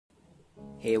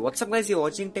Hey, what's up guys, you're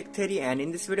watching Tech Theory, and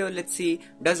in this video let's see,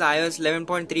 does iOS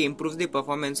 11.3 improve the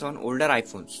performance on older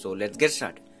iPhones? So let's get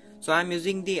started. So I'm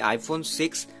using the iPhone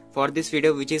 6 for this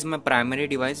video, which is my primary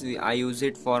device. I use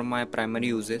it for my primary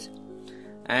uses,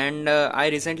 and I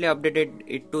recently updated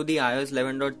it to the iOS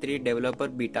 11.3 developer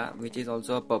beta, which is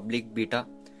also a public beta,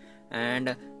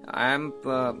 and I'm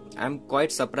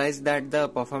quite surprised that the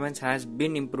performance has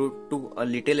been improved to a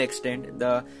little extent.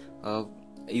 The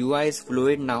UI is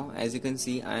fluid now. As you can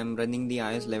see, I am running the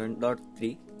iOS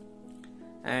 11.3,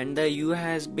 and the UI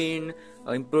has been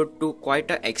improved to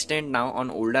quite an extent now on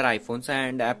older iPhones,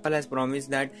 and Apple has promised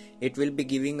that it will be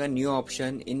giving a new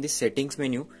option in the settings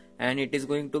menu, and it is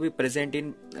going to be present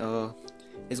in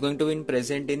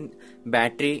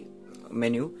battery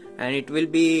menu, and it will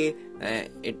be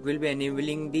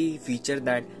enabling the feature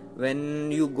that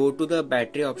when you go to the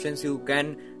battery options, you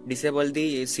can disable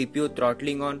the CPU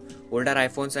throttling on older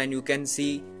iPhones, and you can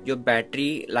see your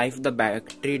battery life, the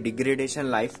battery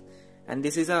degradation life. And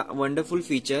this is a wonderful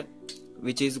feature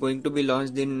which is going to be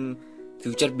launched in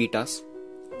future betas.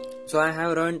 So I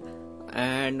have run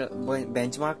and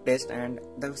benchmark test, and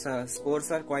the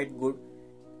scores are quite good,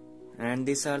 and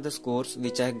these are the scores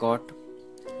which I got.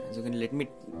 As you can, let me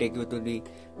take you to the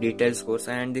detailed scores,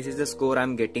 and this is the score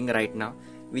I'm getting right now,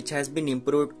 which has been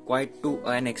improved quite to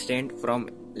an extent from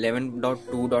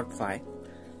 11.2.5.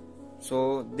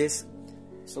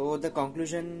 So the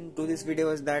conclusion to this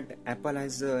video is that Apple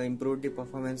has improved the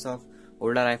performance of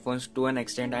older iPhones to an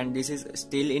extent, and this is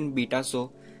still in beta,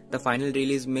 so the final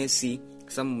release may see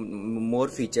some more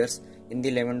features in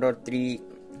the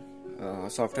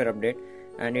 11.3 software update,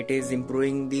 and it is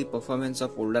improving the performance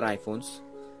of older iPhones.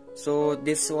 So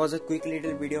this was a quick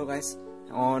little video guys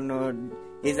on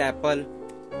is Apple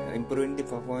improving the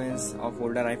performance of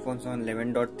older iPhones on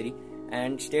 11.3,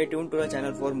 and stay tuned to the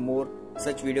channel for more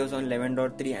such videos on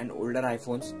 11.3 and older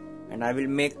iPhones, and I will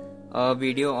make a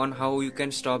video on how you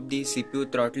can stop the CPU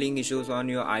throttling issues on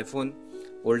your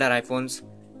older iPhones.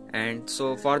 And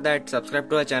so for that, subscribe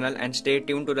to our channel and stay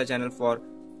tuned to the channel for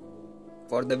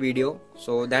the video.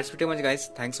 So that's pretty much guys,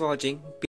 thanks for watching.